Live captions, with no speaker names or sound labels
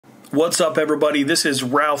What's up, everybody? This is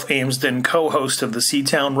Ralph Amsden, co-host of the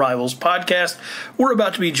C-Town Rivals podcast. We're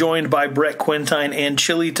about to be joined by Brett Quintyne and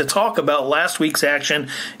Chilly to talk about last week's action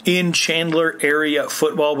in Chandler area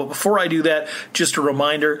football. But before I do that, just a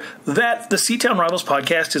reminder that the C-Town Rivals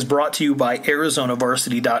podcast is brought to you by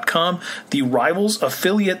ArizonaVarsity.com, the Rivals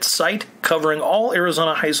affiliate site covering all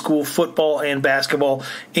Arizona high school football and basketball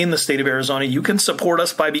in the state of Arizona. You can support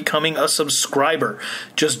us by becoming a subscriber.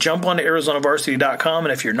 Just jump onto ArizonaVarsity.com,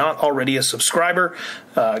 and if you're not already a subscriber,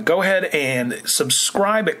 go ahead and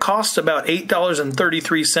subscribe. It costs about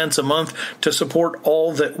 $8.33 a month to support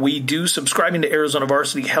all that we do. Subscribing to Arizona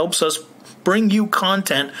Varsity helps us bring you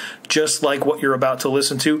content just like what you're about to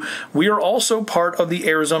listen to. We are also part of the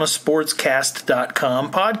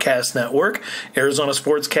ArizonaSportsCast.com podcast network.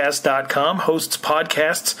 ArizonaSportsCast.com hosts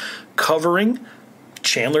podcasts covering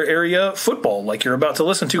Chandler area football, like you're about to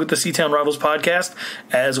listen to with the C-Town Rivals podcast,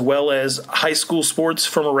 as well as high school sports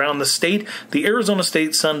from around the state, the Arizona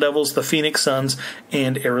State Sun Devils, the Phoenix Suns,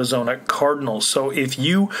 and Arizona Cardinals. So if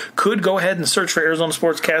you could go ahead and search for Arizona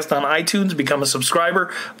Sportscast on iTunes, become a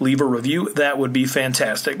subscriber, leave a review, that would be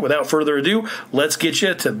fantastic. Without further ado, let's get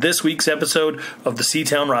you to this week's episode of the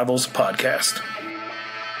C-Town Rivals podcast.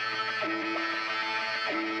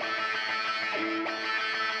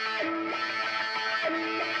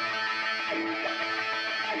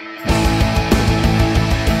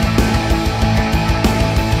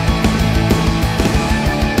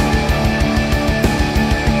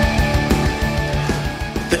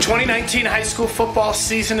 The 2019 high school football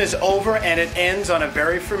season is over, and it ends on a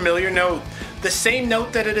very familiar note. The same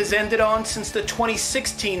note that it has ended on since the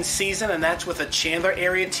 2016 season, and that's with a Chandler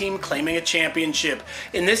area team claiming a championship.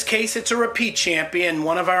 In this case, it's a repeat champion.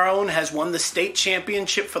 One of our own has won the state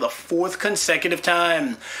championship for the fourth consecutive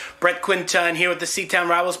time. Brett Quintyne here with the C-Town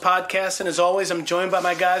Rivals podcast, and as always, I'm joined by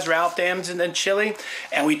my guys Ralph Amsden and Chilly,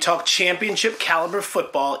 and we talk championship caliber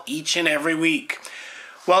football each and every week.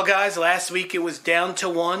 Well, guys, last week it was down to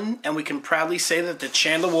one, and we can proudly say that the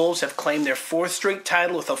Chandler Wolves have claimed their fourth straight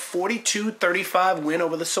title with a 42-35 win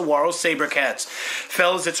over the Saguaro Sabercats.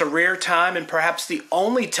 Fellas, it's a rare time, and perhaps the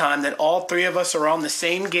only time that all three of us are on the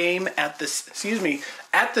same game at the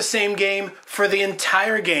same game for the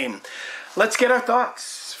entire game. Let's get our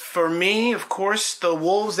thoughts. For me, of course, the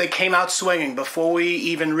Wolves, they came out swinging before we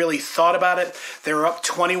even really thought about it. They were up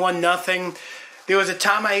 21-0. There was a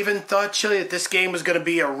time I even thought, Chilly, that this game was going to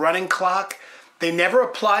be a running clock. They never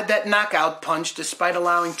applied that knockout punch despite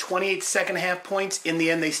allowing 28 second-half points. In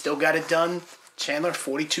the end, they still got it done. Chandler,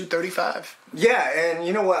 42-35. Yeah, and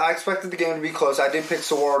you know what? I expected the game to be close. I did pick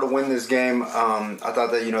Saguaro to win this game. I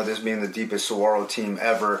thought that, this being the deepest Saguaro team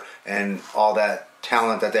ever and all that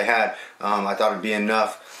talent that they had, I thought it would be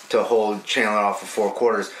enough to hold Chandler off for 4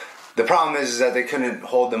 quarters. The problem is that they couldn't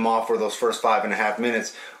hold them off for those first 5.5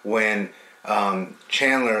 minutes when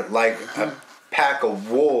Chandler, like a pack of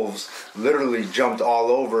wolves, literally jumped all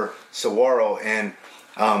over Saguaro, and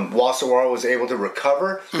while Saguaro was able to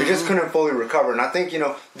recover, they just couldn't fully recover. And I think,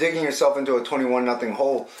 digging yourself into a 21-0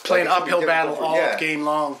 hole, playing uphill battle all game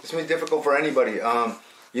long. It's going to be difficult for anybody.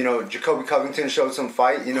 Jacoby Covington showed some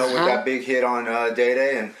fight, with that big hit on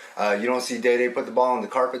Day-Day, and you don't see Day-Day put the ball on the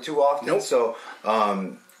carpet too often. Nope. So,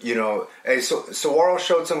 Saguaro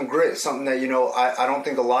showed some grit, something that, I don't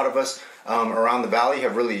think a lot of us around the valley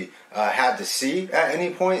have really had to see at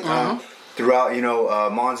any point throughout,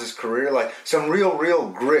 Mons' career. Like some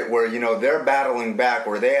real grit where, they're battling back,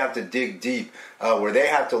 where they have to dig deep, where they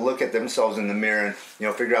have to look at themselves in the mirror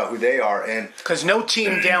and, figure out who they are. And because no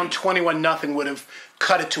team down 21-0 would have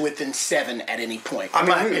cut it to within 7 at any point, in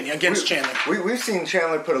my opinion, against Chandler. We've seen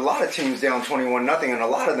Chandler put a lot of teams down 21-0, and a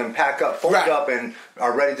lot of them pack up, fold up, and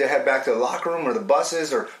are ready to head back to the locker room or the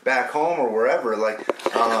buses or back home or wherever. Like,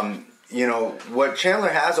 what Chandler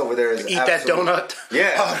has over there is eat that donut.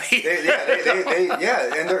 Yeah,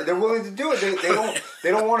 and they're willing to do it. They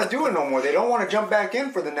don't want to do it no more. They don't want to jump back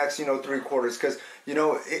in for the next 3 quarters because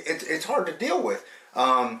it's hard to deal with.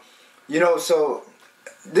 So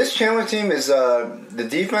this Chandler team is the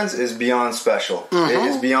defense is beyond special. It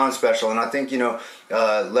is beyond special, and I think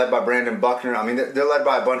led by Brandon Buckner. I mean, they're led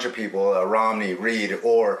by a bunch of people: Romney, Reed,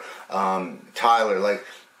 or Tyler.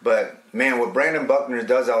 But man, what Brandon Buckner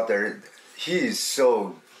does out there, he's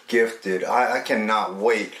so gifted. I cannot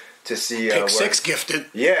wait to see. Pick 6 gifted.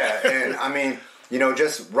 Yeah, and I mean,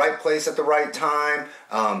 just right place at the right time,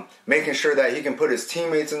 making sure that he can put his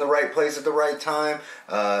teammates in the right place at the right time,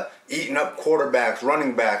 eating up quarterbacks,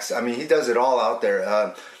 running backs. I mean, he does it all out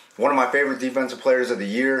there. One of my favorite defensive players of the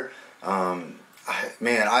year.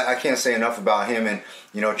 I can't say enough about him. And,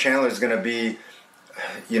 Chandler's going to be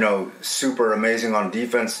super amazing on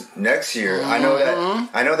defense next year. I know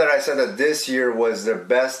that I said that this year was the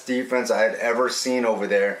best defense I had ever seen over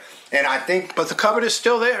there. And I think, but the cupboard is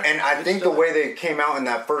still there. And I think the way they came out in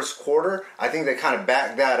that first quarter, I think they kind of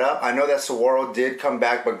backed that up. I know that Saguaro did come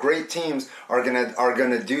back, but great teams are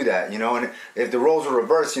gonna do that, And if the roles were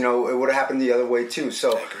reversed, it would have happened the other way too.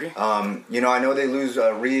 So, I agree. I know they lose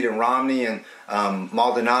Reed and Romney and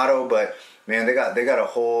Maldonado, but man, they got a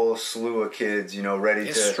whole slew of kids, ready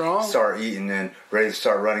to start eating and ready to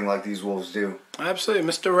start running like these Wolves do. Absolutely,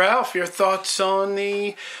 Mr. Ralph, your thoughts on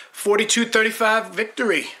the 42-35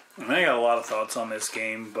 victory? I got a lot of thoughts on this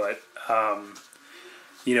game, but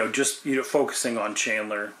just focusing on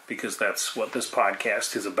Chandler because that's what this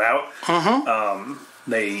podcast is about.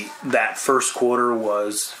 That first quarter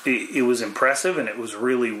was impressive, and it was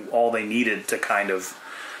really all they needed to kind of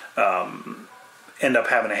end up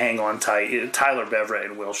having to hang on tight. Tyler Beverett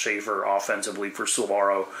and Will Schaefer offensively for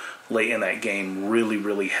Saguaro late in that game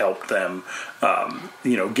really helped them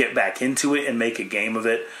get back into it and make a game of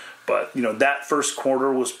it. But that first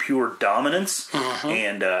quarter was pure dominance,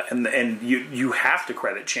 and you have to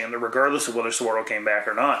credit Chandler, regardless of whether Saguaro came back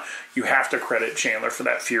or not. You have to credit Chandler for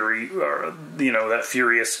that that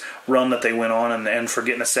furious run that they went on, and for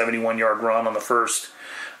getting a 71-yard run on the first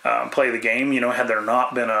play of the game. Had there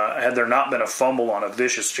not been a fumble on a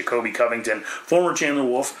vicious Jacoby Covington, former Chandler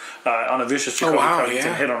Wolf, on a vicious Jacoby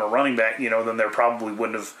Covington hit on a running back, then there probably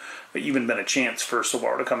wouldn't have even been a chance for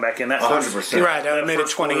Saguaro to come back in. That 100%. You're right. That would have made it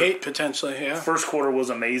 28 potentially. Yeah. First quarter was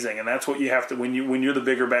amazing, and that's what you have to when you're the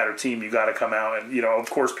bigger, badder team. You got to come out, and of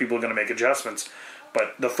course people are going to make adjustments.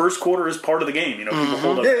 But the first quarter is part of the game. People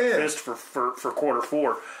hold up their fist for quarter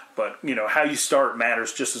four. But, how you start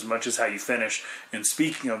matters just as much as how you finish. And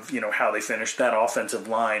speaking of, how they finished, that offensive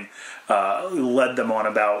line led them on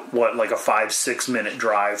about, like a 5-6 minute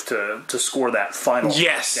drive to score that final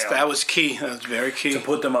touchdown. That was key. That was very key. To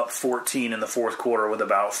put them up 14 in the fourth quarter with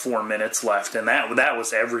about 4 minutes left. And that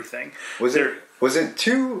was everything. Was it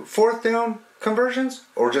 2 fourth down conversions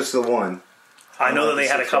or just the one? I know that they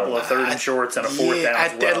had a couple of third and shorts and a fourth down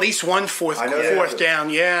as well. At least one fourth down,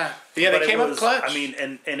 yeah. Yeah, they came up clutch. I mean,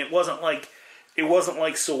 and it wasn't like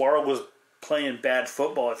Saguaro was playing bad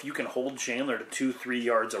football. If you can hold Chandler to 2-3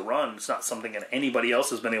 yards a run, it's not something that anybody else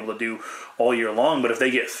has been able to do all year long. But if they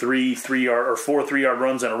get 4 3-yard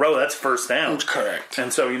runs in a row, that's first down. That's correct.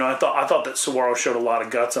 And so, I thought that Saguaro showed a lot of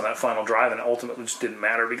guts on that final drive, and it ultimately just didn't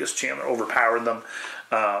matter because Chandler overpowered them.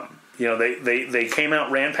 They came out,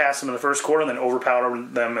 ran past them in the first quarter, and then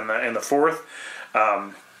overpowered them in the fourth.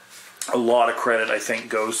 A lot of credit, I think,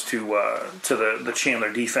 goes to the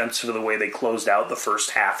Chandler defense for the way they closed out the first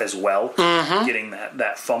half as well, getting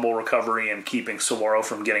that fumble recovery and keeping Saguaro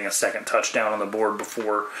from getting a second touchdown on the board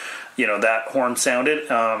before that horn sounded.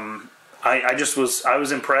 I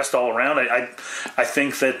was impressed all around. I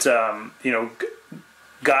think that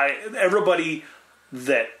everybody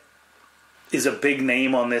that is a big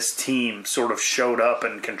name on this team sort of showed up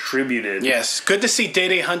and contributed. Yes, good to see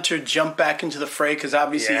Day Hunter jump back into the fray because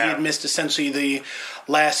obviously he had missed essentially the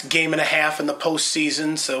last game and a half in the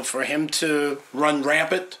postseason. So for him to run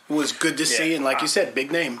rampant was good to see, and like you said,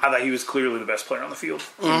 big name. I thought he was clearly the best player on the field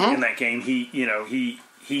in that game.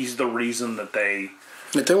 He's the reason that they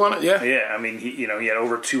want it, yeah. Yeah, I mean, he had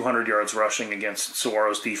over 200 yards rushing against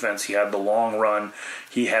Saguaro's defense. He had the long run.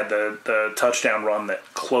 He had the touchdown run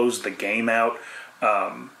that closed the game out.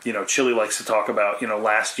 Chilly likes to talk about,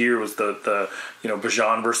 last year was the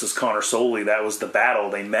Bajan versus Connor Soley. That was the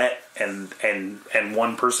battle. They met and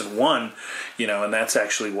one person won, and that's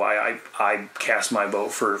actually why I cast my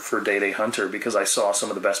vote for Day Hunter, because I saw some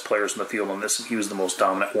of the best players in the field on this, and he was the most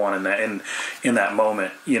dominant one in that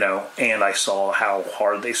moment, and I saw how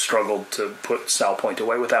hard they struggled to put Sal Point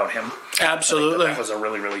away without him. Absolutely. That was a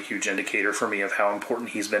really, really huge indicator for me of how important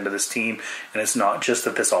he's been to this team. And it's not just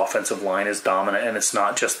that this offensive line is dominant, and it's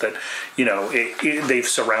not just that, they've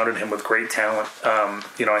surrounded him with great talent.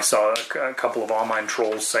 I saw a couple of online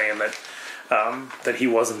trolls saying that he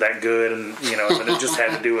wasn't that good, and that it just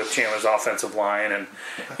had to do with Chandler's offensive line, and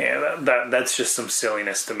that's just some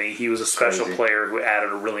silliness to me. He was a special player who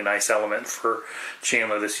added a really nice element for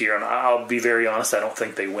Chandler this year, and I'll be very honest, I don't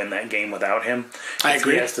think they win that game without him. I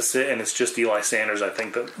agree. If he has to sit and it's just Eli Sanders, I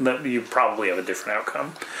think that you probably have a different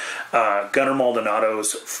outcome. Gunnar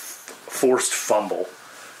Maldonado's forced fumble,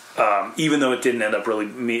 even though it didn't end up really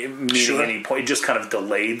meaning any point, it just kind of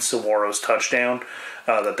delayed Saguaro's touchdown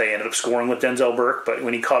that they ended up scoring with Denzel Burke. But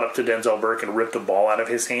when he caught up to Denzel Burke and ripped the ball out of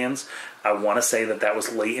his hands, I want to say that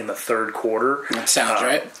was late in the third quarter. That sounds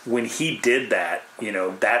right. When he did that,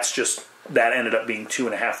 that's just that ended up being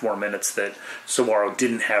 2.5 more minutes that Saguaro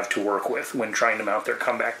didn't have to work with when trying to mount their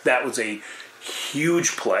comeback. That was a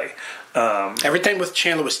huge play. Everything with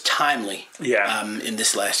Chandler was timely. Yeah. In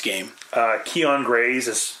this last game, Keon Grays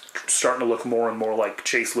is starting to look more and more like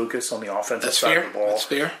Chase Lucas on the offensive side of the ball. That's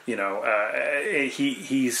fair. You know,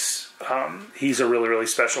 he's a really, really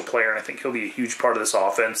special player, and I think he'll be a huge part of this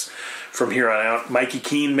offense from here on out. Mikey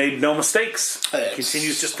Keene made no mistakes.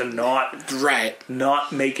 Continues just to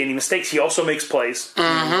not make any mistakes. He also makes plays.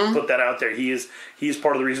 Put that out there. He is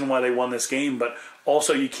part of the reason why they won this game, but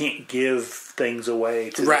also you can't give things away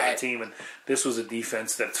to the other team. And this was a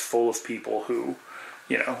defense that's full of people who,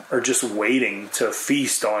 you know, are just waiting to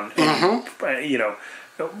feast on, you know,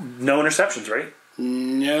 no interceptions, right?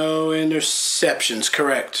 No interceptions,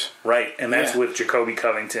 correct. Right, and that's with Jacoby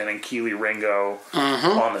Covington and Keely Ringo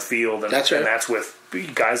on the field. And that's right. And that's with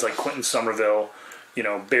guys like Quentin Somerville, you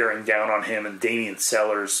know, bearing down on him, and Damian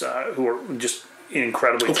Sellers, who are just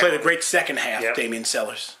incredibly Who talented. played a great second half, Damian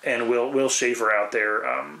Sellers. And Will Schaefer out there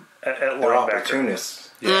at They're linebacker.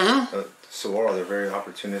 opportunists. Saguaro, they're very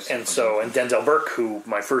opportunistic. And Denzel Burke, who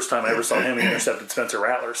my first time I ever saw him, he intercepted Spencer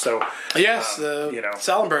Rattler. So yes, you know,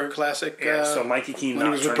 Salenberger classic. So Mikey Keene when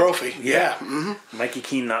not he was with turning, Brophy. Mikey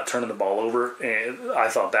Keene not turning the ball over, and I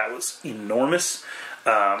thought that was enormous.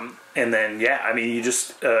 And then I mean, you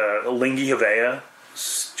just Lingy Havea,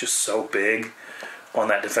 just so big on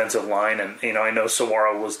that defensive line. And, you know, I know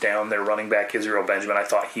Saguaro was down there running back Israel Benjamin. I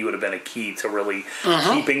thought he would have been a key to really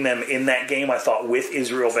keeping them in that game. I thought with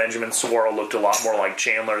Israel Benjamin, Saguaro looked a lot more like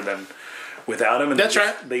Chandler than without him. And That's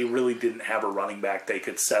right. They really didn't have a running back they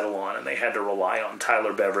could settle on, and they had to rely on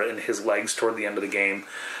Tyler Beverett and his legs toward the end of the game.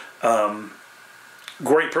 I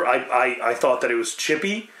thought that it was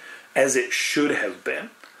chippy, as it should have been.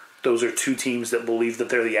 Those are two teams that believe that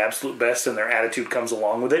they're the absolute best, and their attitude comes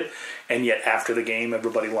along with it. And yet, after the game,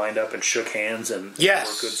 everybody lined up and shook hands and were good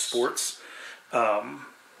sports.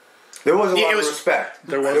 There was a lot of respect.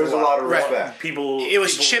 There was a lot of respect. It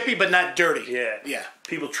was chippy, but not dirty. Yeah.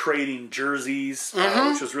 People trading jerseys,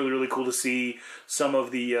 which was really, really cool to see. Some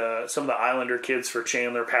of the Islander kids for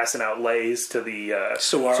Chandler passing out lays to the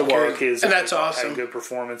Saguaro kids, and that's awesome. Had good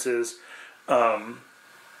performances.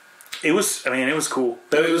 It was cool.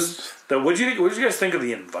 What did you guys think of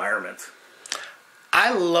the environment?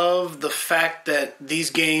 I love the fact that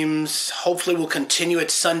these games hopefully will continue at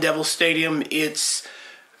Sun Devil Stadium. It's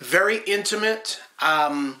very intimate.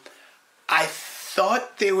 I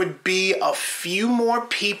thought there would be a few more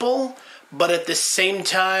people, but at the same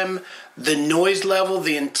time, the noise level,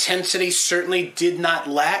 the intensity certainly did not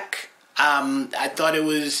lack. I thought it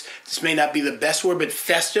was, this may not be the best word, but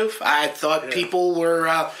festive. I thought people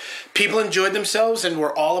enjoyed themselves and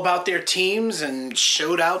were all about their teams and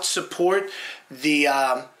showed out support.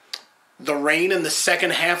 The rain in the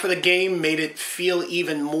second half of the game made it feel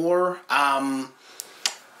even more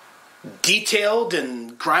detailed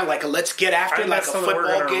and grind, like a let's get after it, like a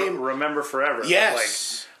football game. Remember forever.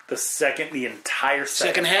 Yes. The entire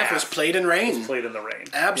second half was played in rain. Was played in the rain.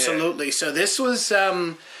 Absolutely. Yeah. So this was,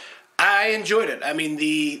 I enjoyed it. I mean,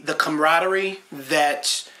 the camaraderie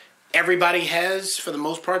that everybody has, for the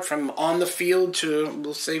most part, from on the field to,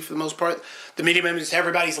 we'll say for the most part, the media members,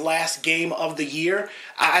 everybody's last game of the year.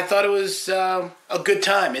 I thought it was a good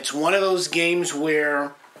time. It's one of those games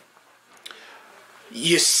where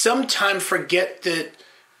you sometimes forget that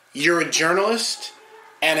you're a journalist,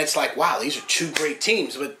 and it's like, wow, these are two great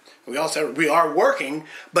teams. But we are working,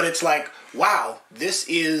 but it's like, wow, this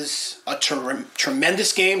is a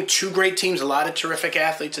tremendous game, two great teams, a lot of terrific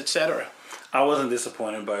athletes, etc. I wasn't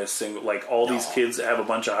disappointed by a single, like all these kids have a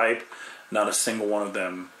bunch of hype. Not a single one of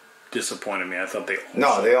them disappointed me. I thought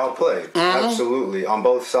they all played absolutely on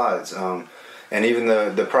both sides, and even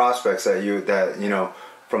the prospects that you know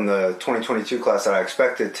from the 2022 class that I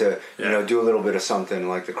expected to do a little bit of something,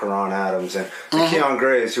 like the Karan Adams and Keon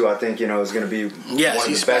Grays, who I think is going to be one of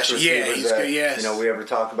the best receivers that we ever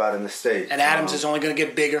talk about in the state. And Adams is only going to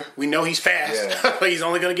get bigger. We know he's fast, but he's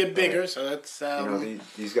only going to get bigger. So that's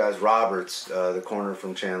these guys. Roberts, the corner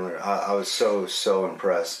from Chandler, I was so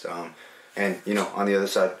impressed. And on the other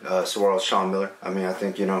side, Saguaro's Sean Miller. I mean, I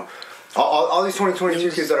think all these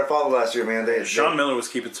 2022 kids that I followed last year, man. Sean Miller was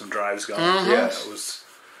keeping some drives going. Yes,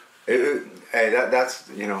 that's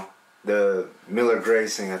the Miller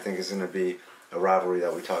Grays thing. I think is going to be a rivalry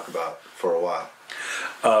that we talk about for a while.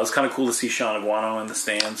 It was kind of cool to see Sean Aguano in the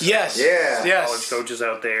stands. Yes. Yeah. Yes. College coaches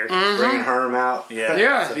out there. Bringing Herm out. Yeah.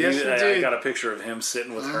 Yeah, So yes, I indeed. got a picture of him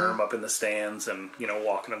sitting with Herm up in the stands and,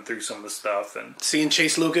 walking him through some of the stuff. And Seeing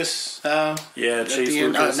Chase Lucas. yeah, At Chase the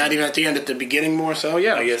end, Lucas. not even at the end, at the beginning more so.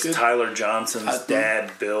 Yeah. I it was guess good. Tyler Johnson's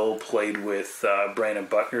dad, Bill, played with Brandon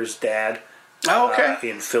Buckner's dad. Oh, okay.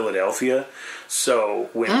 In Philadelphia.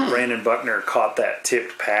 So when Brandon Buckner caught that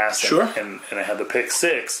tipped pass and I had the pick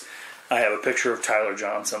six, I have a picture of Tyler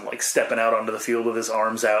Johnson stepping out onto the field with his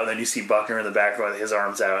arms out, and then you see Buckner in the background with his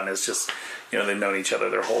arms out, and it's just they've known each other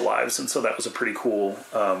their whole lives, and so that was a pretty cool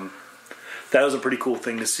thing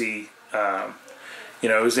to see.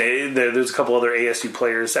 There's a couple other ASU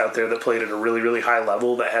players out there that played at a really, really high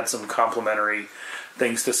level that had some complimentary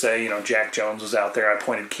things to say. Jack Jones was out there. I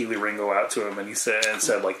pointed Keely Ringo out to him, and he said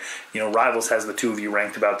Rivals has the two of you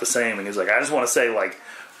ranked about the same, and he's like, I just want to say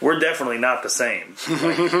we're definitely not the same.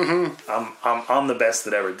 I'm the best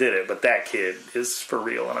that ever did it, but that kid is for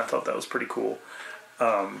real, and I thought that was pretty cool.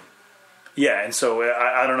 And so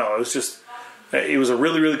I don't know. It was a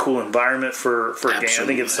really, really cool environment for a game. I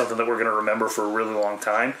think it's something that we're going to remember for a really long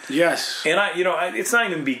time. Yes. And it's not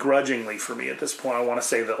even begrudgingly for me at this point. I want to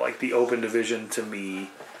say that the Open Division to me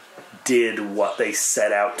did what they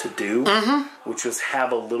set out to do, which was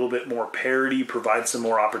have a little bit more parity, provide some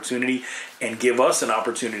more opportunity, and give us an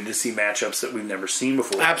opportunity to see matchups that we've never seen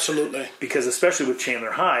before. Absolutely. Because especially with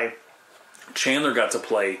Chandler High, Chandler got to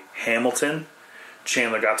play Hamilton,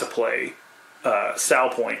 Chandler got to play Sal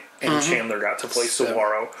Point, and Chandler got to play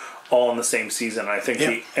Saguaro all in the same season. I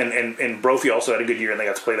think and Brophy also had a good year, and they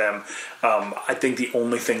got to play them. I think the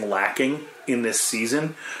only thing lacking in this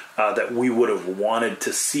season that we would have wanted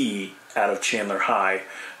to see out of Chandler High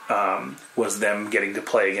was them getting to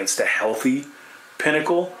play against a healthy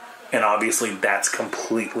Pinnacle, and obviously that's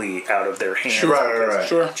completely out of their hands. Right.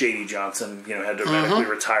 Sure. J.D. Johnson, had to medically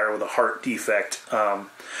retire with a heart defect,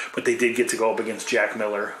 but they did get to go up against Jack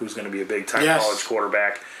Miller, who's going to be a big-time college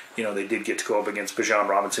quarterback. They did get to go up against Bijan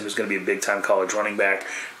Robinson, who's going to be a big-time college running back.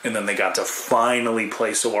 And then they got to finally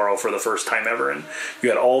play Saguaro for the first time ever. And you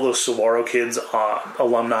had all those Saguaro kids,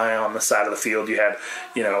 alumni on the side of the field. You had,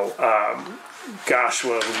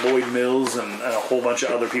 Lloyd Mills and a whole bunch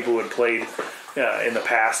of other people who had played in the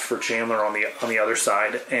past for Chandler on the other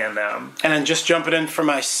side. And then just jumping in for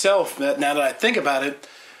myself, now that I think about it,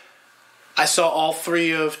 I saw all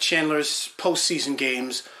three of Chandler's postseason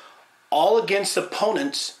games, all against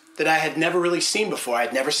opponents that I had never really seen before. I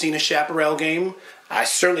had never seen a Chaparral game. I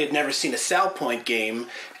certainly had never seen a Sal Point game.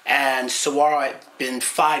 And Saguaro had been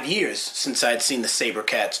 5 years since I had seen the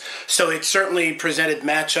SaberCats. So it certainly presented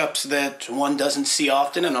matchups that one doesn't see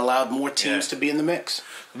often and allowed more teams to be in the mix.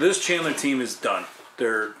 This Chandler team is done.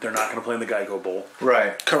 They're not going to play in the Geico Bowl.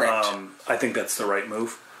 Right. Correct. I think that's the right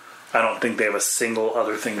move. I don't think they have a single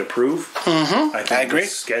other thing to prove. I think agree. The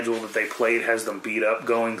schedule that they played has them beat up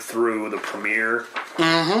going through the Premier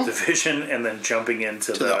Division and then jumping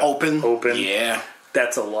into the Open. Yeah.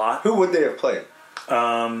 That's a lot. Who would they have played?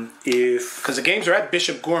 Because the games are at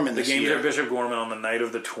Bishop Gorman this year. The games are at Bishop Gorman on the night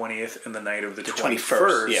of the 20th and the night of the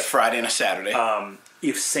 21st. Yeah, Friday and a Saturday.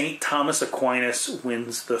 If St. Thomas Aquinas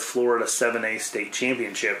wins the Florida 7A state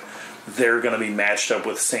championship, they're going to be matched up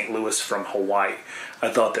with St. Louis from Hawaii. I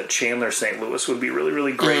thought that Chandler-St. Louis would be really,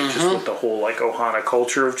 really great just with the whole Ohana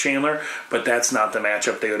culture of Chandler, but that's not the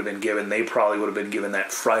matchup they would have been given. They probably would have been given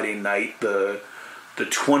that Friday night, the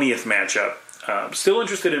 20th matchup. Still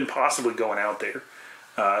interested in possibly going out there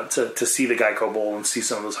to see the Geico Bowl and see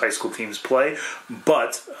some of those high school teams play,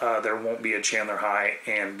 but there won't be a Chandler High,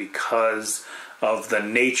 and because of the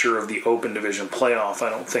nature of the Open Division playoff, I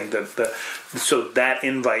don't think that that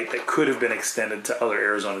invite that could have been extended to other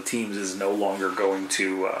Arizona teams is no longer going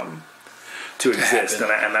to exist,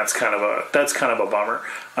 and that's kind of a bummer.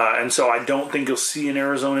 And so I don't think you'll see an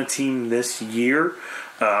Arizona team this year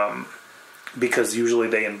because usually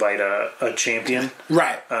they invite a champion,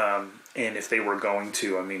 right? And if they were going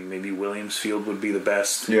to, maybe Williams Field would be the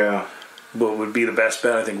best. Yeah. But would be the best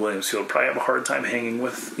bet. I think Williams Field would probably have a hard time hanging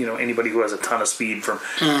with anybody who has a ton of speed from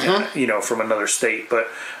from another state. But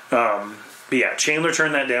yeah, Chandler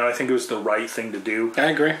turned that down. I think it was the right thing to do.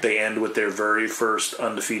 I agree. They end with their very first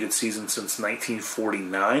undefeated season since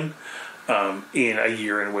 1949. In a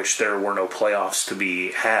year in which there were no playoffs to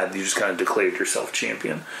be had, you just kind of declared yourself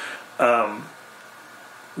champion.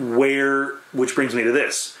 Which brings me to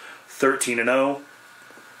this: 13-0,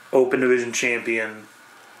 Open Division champion.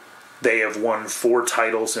 They have won 4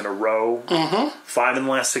 titles in a row, 5 in the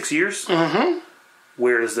last 6 years.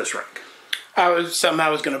 Where does this rank? Something I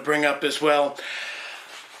was going to bring up as well.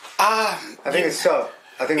 I think it's tough.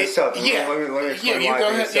 Yeah. Let me explain why go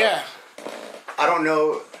I think ahead. it's tough. I don't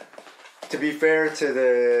know. To be fair to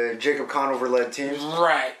the Jacob Conover-led teams,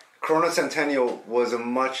 right? Corona Centennial was a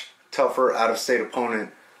much tougher out-of-state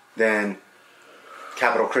opponent than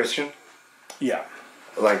Capital Christian. Yeah.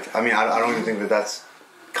 Like, I mean, I don't even think that that's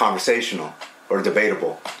conversational or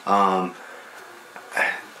debatable.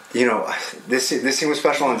 You know, this team was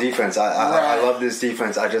special on defense. I love this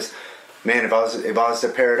defense. I just, man, if I was to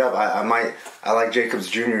pair it up, I like Jacobs'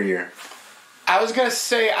 junior year. I was gonna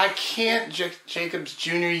say I can't. Jacobs'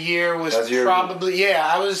 junior year was probably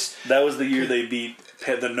That was the year they beat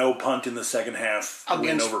the no punt in the second half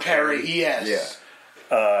against over Perry. Yes,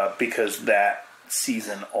 yeah. Because that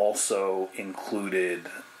season also included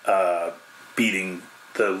beating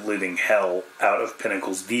the living hell out of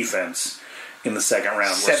Pinnacle's defense in the second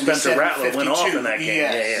round, where Spencer Rattler went off in that game.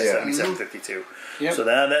 Yes. 77-52. Yep. So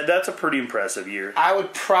that's a pretty impressive year. I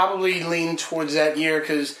would probably lean towards that year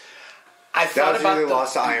because I thought about they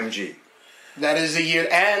lost to IMG. That is the year,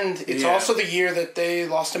 and it's also the year that they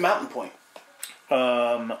lost to Mountain Point. They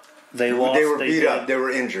lost. They were beat up. They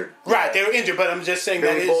were injured. Right, they were injured, but I'm just saying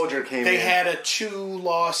Billy Bolger came they in. had a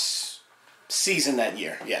 2-loss season that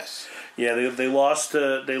year. Yes. Yeah, they lost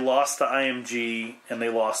to IMG, and they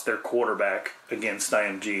lost their quarterback against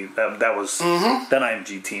IMG. That was that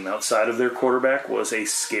IMG team outside of their quarterback was a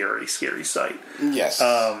scary, scary sight. Yes.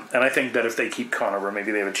 And I think that if they keep Conover,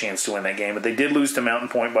 maybe they have a chance to win that game. But they did lose to Mountain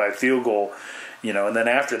Point by a field goal, you know. And then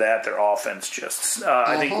after that, their offense just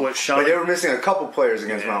I think what Sean. But they were missing a couple players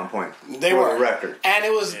against Mountain Point. They were the record, and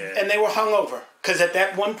it was and they were hungover because at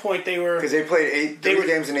that one point they were because they played three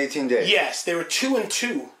games in 18 days. Yes, they were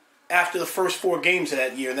 2-2. After the first 4 games of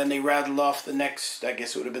that year, then they rattled off the next. I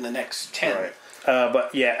guess it would have been the next 10. Right.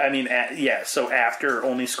 But yeah, I mean, So after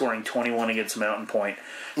only scoring 21 against Mountain Point,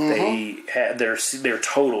 they had their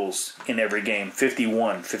totals in every game: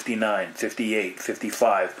 51, 59, 58,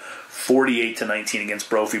 55, 48-19 against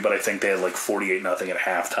Brophy. But I think they had like 48-0 at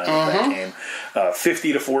halftime of that game.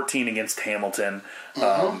 50-14 against Hamilton,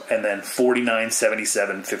 and then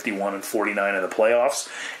 49-77, 51, and 49 in the playoffs.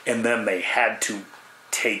 And then they had to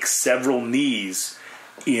take several knees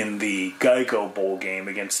in the Geico Bowl game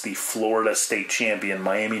against the Florida state champion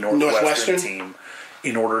Miami Northwestern team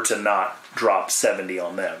in order to not drop 70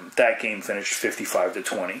 on them. That game finished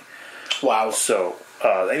 55-20. Wow. So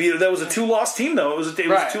that was a 2-loss team, though. It was a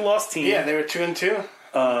 2-loss team. Yeah, they were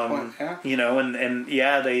 2-2. You know, and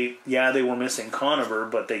they were missing Conover,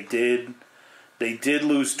 but they did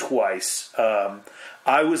lose twice.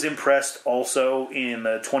 I was impressed also in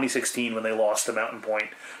 2016 when they lost to Mountain Point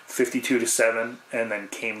 52-7, and then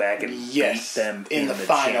came back and beat them in the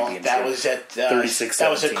final. That was at 36-17. That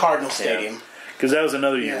was at Cardinal Stadium. Because that was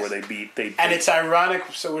another year where they beat. And it's ironic.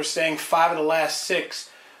 So we're saying 5 of the last 6.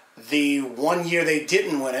 The one year they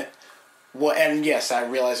didn't win it. Well, and yes, I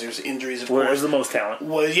realize there's injuries. Of course, where's the most talent?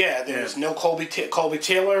 Well, there was no Colby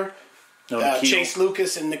Taylor. Chase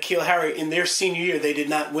Lucas and N'Keal Harry, in their senior year, they did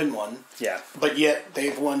not win one. Yeah. But yet,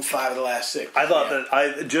 they've won 5 of the last 6. I thought that,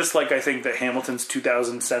 I think that Hamilton's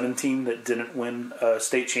 2017 that didn't win a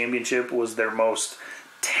state championship was their most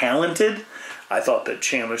talented. I thought that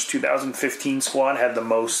Chandler's 2015 squad had the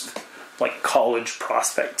most, college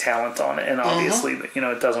prospect talent on it. And obviously,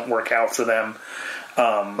 it doesn't work out for them.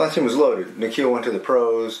 That team was loaded. N'Keal went to the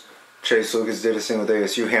pros. Chase Lucas did a thing with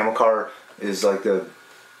ASU. Hamilcar is like the...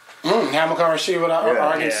 Hamilcar receiver with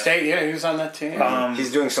Oregon State. Yeah, he was on that team.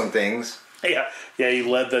 He's doing some things. Yeah, he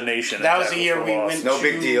led the nation. That was the year we went. No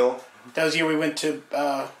big deal. That was the year we went to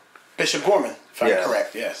Bishop Gorman. If I'm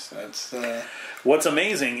correct, yes. That's. What's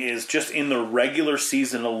amazing is just in the regular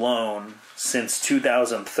season alone, since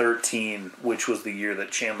 2013, which was the year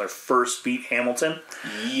that Chandler first beat Hamilton.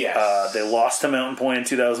 Yes. They lost to Mountain Point in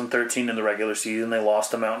 2013 in the regular season. They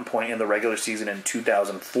lost to Mountain Point in the regular season in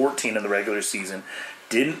 2014 in the regular season.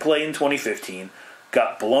 Didn't play in 2015,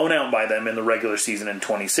 got blown out by them in the regular season in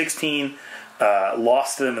 2016,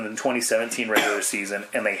 lost to them in the 2017 regular season,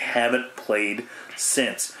 and they haven't played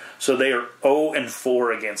since. So they are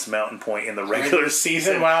 0-4 against Mountain Point in the regular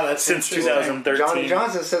season. Wow, that's since 2013. Johnny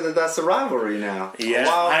Johnson said that's the rivalry now. Yeah,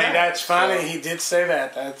 I think that's funny. He did say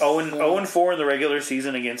that. That's 0-4 in the regular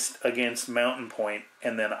season against Mountain Point,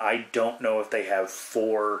 and then I don't know if they have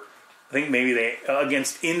 4. I think maybe they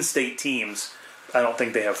against in-state teams. I don't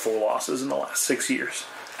think they have 4 losses in the last 6 years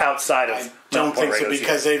outside of. I don't think so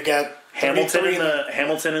because they've got Hamilton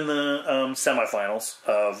in the semifinals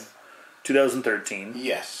of 2013.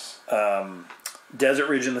 Yes. Desert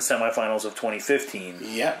Ridge in the semifinals of 2015.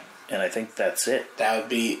 Yep. And I think that's it. That would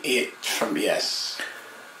be it from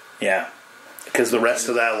Yeah. Because the rest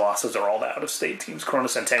of that losses are all the out-of-state teams. Corona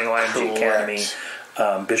Centennial, IMG Academy,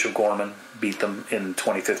 Bishop Gorman beat them in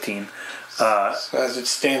 2015. So as it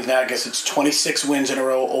stands now, I guess it's 26 wins in a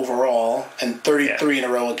row overall and 33 in a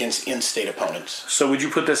row against in-state opponents. So would you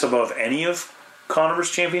put this above any of Conover's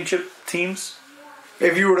championship teams?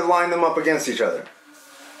 If you were to line them up against each other,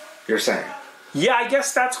 you're saying? Yeah, I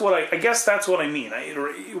guess that's what I mean.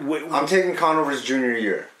 I'm taking Conover's junior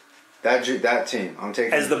year. That team, I'm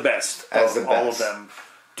taking as the best as of the all best. of them.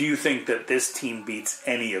 Do you think that this team beats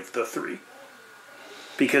any of the three?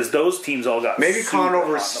 Because those teams all got maybe super hot in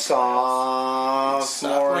Conover's Sophomore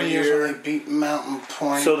sophomore year year. when they beat Mountain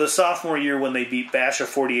Point. So the sophomore year when they beat Basha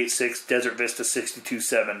 48-6, Desert Vista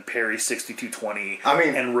 62-7, Perry 62-20,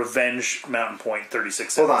 and Revenge Mountain Point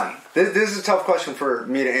 36-17. Hold on. This is a tough question for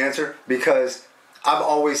me to answer because I've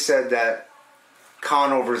always said that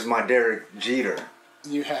Conover's my Derek Jeter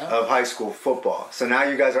You have? of high school football. So now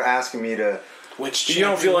you guys are asking me to... You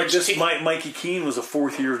don't feel like this Mikey Keene was a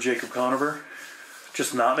fourth year of Jacob Conover?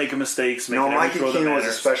 Just not making mistakes. No, Mikey Keene was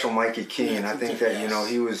a special Mikey Keene. I think that,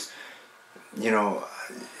 he was,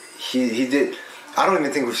 he did... I don't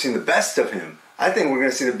even think we've seen the best of him. I think we're going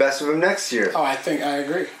to see the best of him next year. Oh, I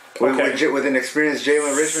agree. With an experienced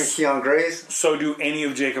Jalen Richmond, Keon Grace. So do any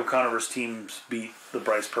of Jacob Conover's teams beat the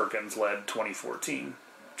Bryce Perkins-led 2014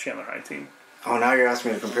 Chandler High team? Oh, now you're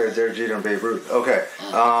asking me to compare Derek Jeter and Babe Ruth. Okay.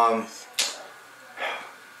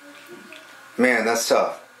 Man, that's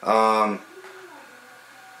tough.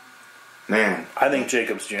 Man. I think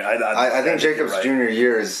Jacob's junior. I think Jacob's junior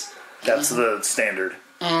year is... That's the standard.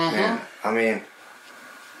 Man, I mean...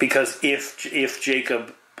 Because if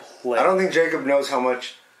Jacob played... I don't think Jacob knows how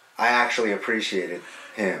much I actually appreciated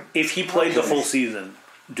him. If he played the full season,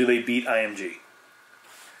 do they beat IMG?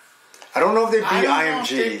 I don't know if they beat I don't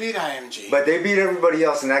IMG. know if they beat IMG. But they beat everybody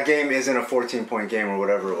else, and that game isn't a 14-point game or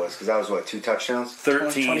whatever it was, because that was, 2 touchdowns?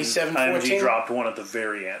 13. 27-14? IMG dropped one at the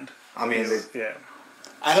very end. I mean, yeah.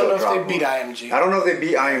 I don't know if they beat IMG. I don't know if they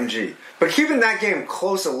beat IMG. But keeping that game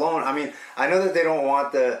close alone, I mean, I know that they don't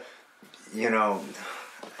want the,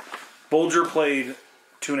 Bolger played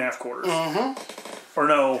 2.5 quarters. Mm-hmm. Or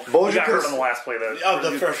no, Bolger he got hurt on the last play.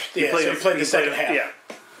 The first. He played the second half. Yeah.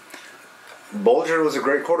 Bolger was a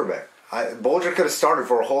great quarterback. Bolger could have started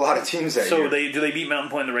for a whole lot of teams that year. So do they beat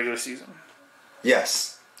Mountain Point in the regular season?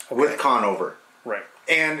 Yes. Okay. With Conover. Right.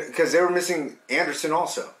 And because they were missing Anderson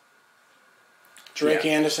also. Drake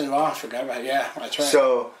Anderson. Oh, I forgot about it. Yeah, that's right.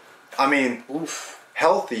 So, I mean, Oof.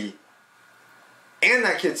 healthy. And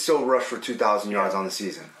that kid still rushed for 2,000 yards on the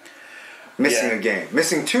season. Missing a game.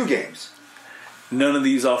 Missing 2 games. None of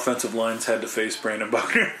these offensive lines had to face Brandon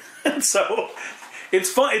Buckner. So, it's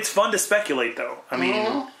fun. It's fun to speculate, though. I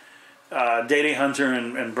mean... Day Hunter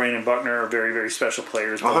and Brandon Buckner are very, very special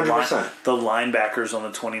players. 100%. The linebackers on the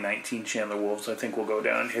 2019 Chandler Wolves, I think, will go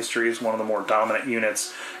down in history as one of the more dominant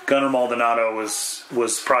units. Gunnar Maldonado was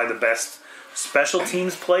probably the best special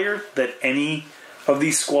teams player that any of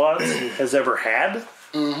these squads has ever had.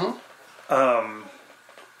 Mm-hmm.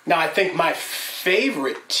 Now, I think my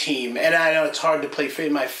favorite team, and I know it's hard to play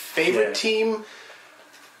favorite, my favorite team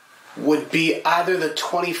would be either the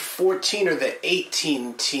 2014 or the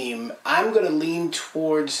 18 team. I'm going to lean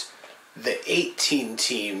towards the 18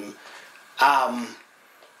 team.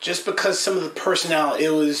 Just because some of the personnel, it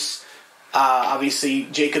was obviously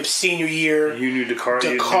Jacob's senior year. You knew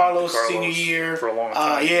DeCarlos senior year. For a long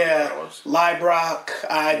time. Librock.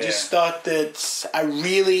 I just thought that I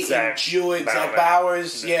really enjoyed Zach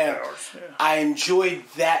Bowers. I enjoyed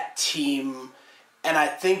that team. And I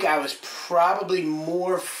think I was probably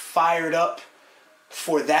more fired up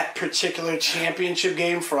for that particular championship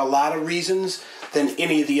game for a lot of reasons than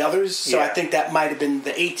any of the others. So I think that might have been,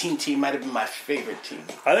 the 18 team might have been my favorite team.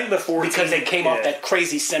 I think the 14... Because they came off that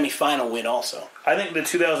crazy semifinal win also. I think the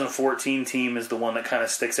 2014 team is the one that kind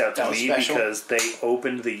of sticks out to me because they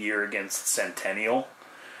opened the year against Centennial.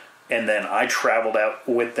 And then I traveled out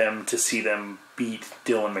with them to see them beat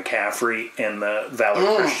Dylan McCaffrey and the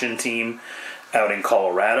Valor Christian team out in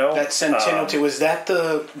Colorado. That Centennial team, was that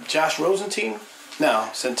the Josh Rosen team? No,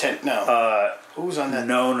 no. Who was on that?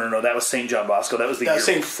 No. That was St. John Bosco. That was the year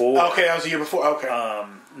before. Okay, that was the year before. Okay.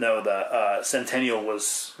 No, the Centennial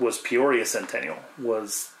was Peoria Centennial.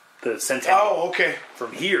 Was the Centennial. Oh, okay.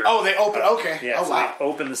 From here. Oh, they opened. Okay. Yeah, they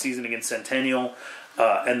opened the season against Centennial.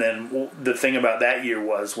 And then the thing about that year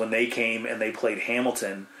was when they came and they played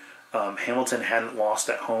Hamilton, Hamilton hadn't lost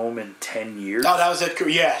at home in 10 years. Oh, that was it.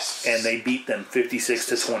 Yes. And they beat them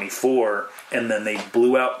 56-24, and then they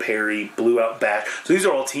blew out Perry, blew out Bash. So these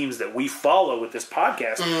are all teams that we follow with this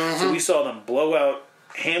podcast. Mm-hmm. So we saw them blow out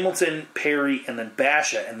Hamilton, Perry, and then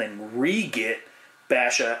Basha, and then re-get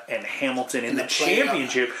Basha and Hamilton in the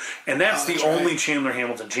championship. And that's the only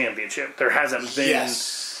Chandler-Hamilton championship. There hasn't been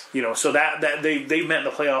So that they've met in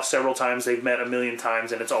the playoffs several times. They've met a million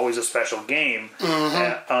times, and it's always a special game.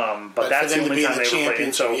 But that's the only time they ever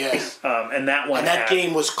played. So, yes. And that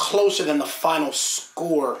game was closer than the final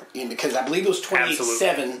score, because I believe it was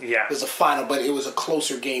 28-7 was the final, but it was a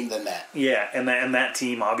closer game than that. Yeah, and that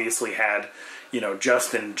team obviously had,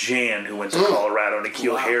 Justin Jan, who went to Colorado,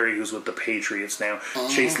 N'Keal Harry, who's with the Patriots now,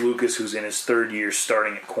 Chase Lucas, who's in his third year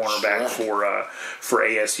starting at cornerback for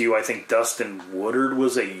ASU. I think Dustin Woodard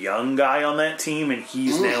was a young guy on that team, and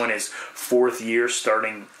he's now in his fourth year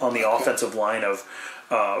starting on the offensive line of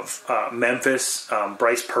Memphis.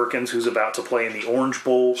 Bryce Perkins, who's about to play in the Orange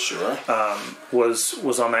Bowl,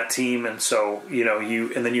 was on that team, and so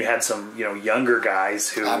and then you had some younger guys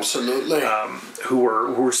who who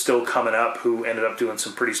were still coming up, who ended up doing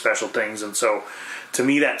some pretty special things, and so to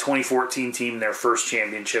me that 2014 team, their first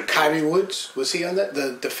championship. Kyrie Woods, was he on that?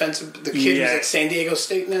 The kid who's at San Diego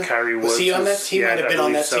State now. Kyrie Woods was he on that team? Might have been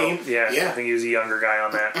on that team. Yeah, I think he was a younger guy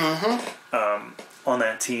on that. On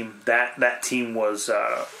that team, that team was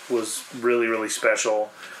really, really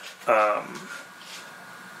special,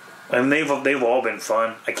 and they've all been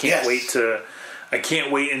fun. I can't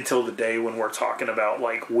wait until the day when we're talking about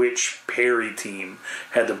like which Perry team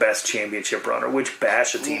had the best championship run, or which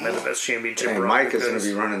Basha team had the best championship run. Mike is going to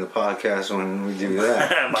be running the podcast when we do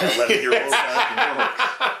that. My 11-year-old son.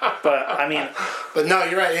 But no,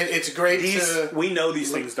 you're right. It's great. We know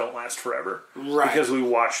these things don't last forever, right? Because we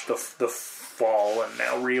watched the fall and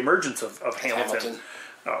now reemergence of Hamilton.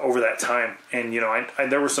 Over that time. And,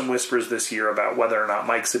 there were some whispers this year about whether or not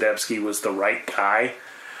Mike Sadebski was the right guy,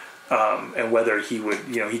 and whether he would,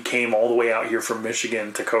 he came all the way out here from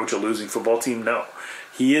Michigan to coach a losing football team. No,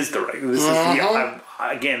 he is the right. This is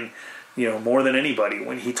again, more than anybody,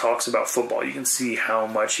 when he talks about football, you can see how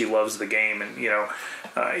much he loves the game, and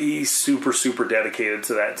he's super, super dedicated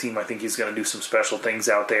to that team. I think he's going to do some special things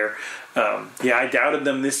out there. I doubted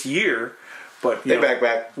them this year. But they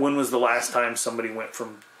back. When was the last time somebody went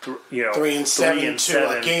from 3-7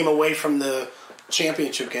 to a game away from the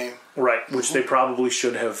championship game? Right, which they probably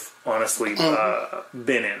should have honestly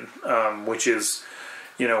been in. Which is,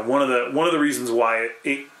 one of the reasons why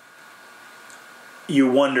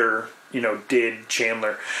you wonder, did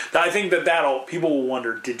Chandler? I think that people will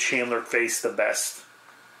wonder, did Chandler face the best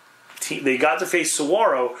team? They got to face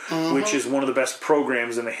Saguaro, which is one of the best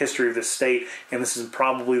programs in the history of the state, and this is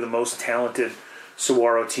probably the most talented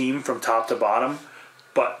Saguaro team from top to bottom.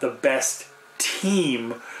 But the best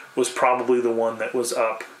team was probably the one that was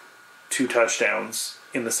up 2 touchdowns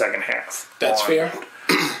in the second half. That's fair.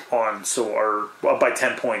 On Saguaro, up by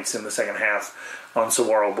 10 points in the second half on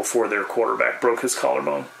Saguaro before their quarterback broke his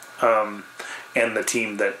collarbone, and the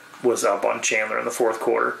team that was up on Chandler in the fourth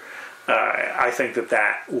quarter. I think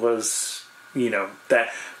that was, that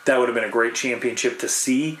would have been a great championship to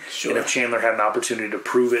see. Sure. And if Chandler had an opportunity to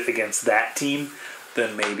prove it against that team,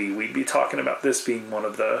 then maybe we'd be talking about this being one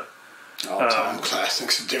of the all-time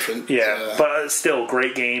classics. Different. Yeah, but still,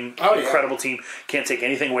 great game. Incredible team. Can't take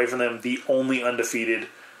anything away from them. The only undefeated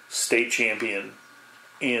state champion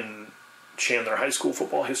in Chandler high school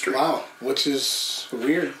football history. Wow, which is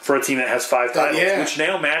weird. For a team that has 5 titles, which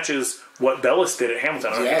now matches what Bellis did at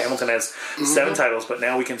Hamilton. Hamilton has 7 titles, but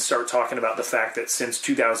now we can start talking about the fact that since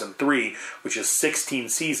 2003, which is 16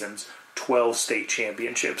 seasons, 12 state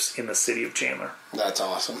championships in the city of Chandler. That's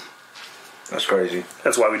awesome. That's crazy.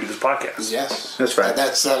 That's why we do this podcast. Yes. That's right.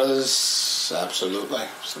 That is absolutely.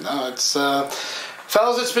 So now it's...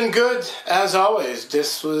 fellas, it's been good, as always.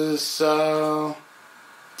 This was a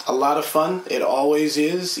lot of fun. It always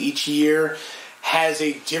is. Each year has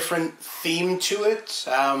a different theme to it.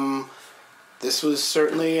 This was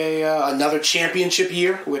certainly another championship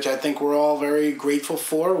year, which I think we're all very grateful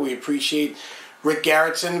for. We appreciate Rick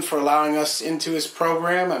Garrettson for allowing us into his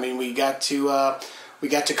program. I mean, we got to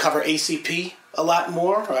cover ACP a lot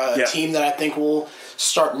more, a team that I think will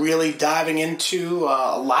start really diving into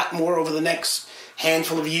a lot more over the next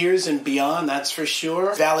handful of years and beyond, that's for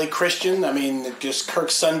sure. Valley Christian, I mean, just Kirk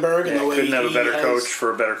Sundberg and the way couldn't have a better coach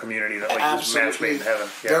for a better community. That was match made in heaven.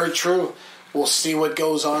 Yeah. Very true. We'll see what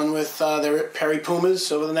goes on with their Perry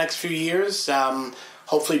Pumas over the next few years.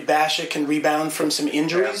 Hopefully Basha can rebound from some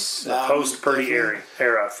injuries. The post-Purdy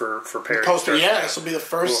era for Perry. This will be the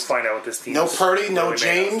first. We'll find out what this team No is Purdy, no really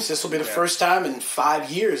James. This will be the first time in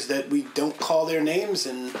 5 years that we don't call their names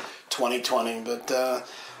in 2020. But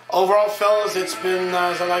overall, fellas, it's been,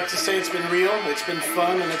 as I like to say, it's been real, it's been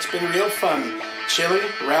fun, and it's been real fun. Chilly,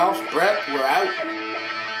 Ralph, Brett, we're out.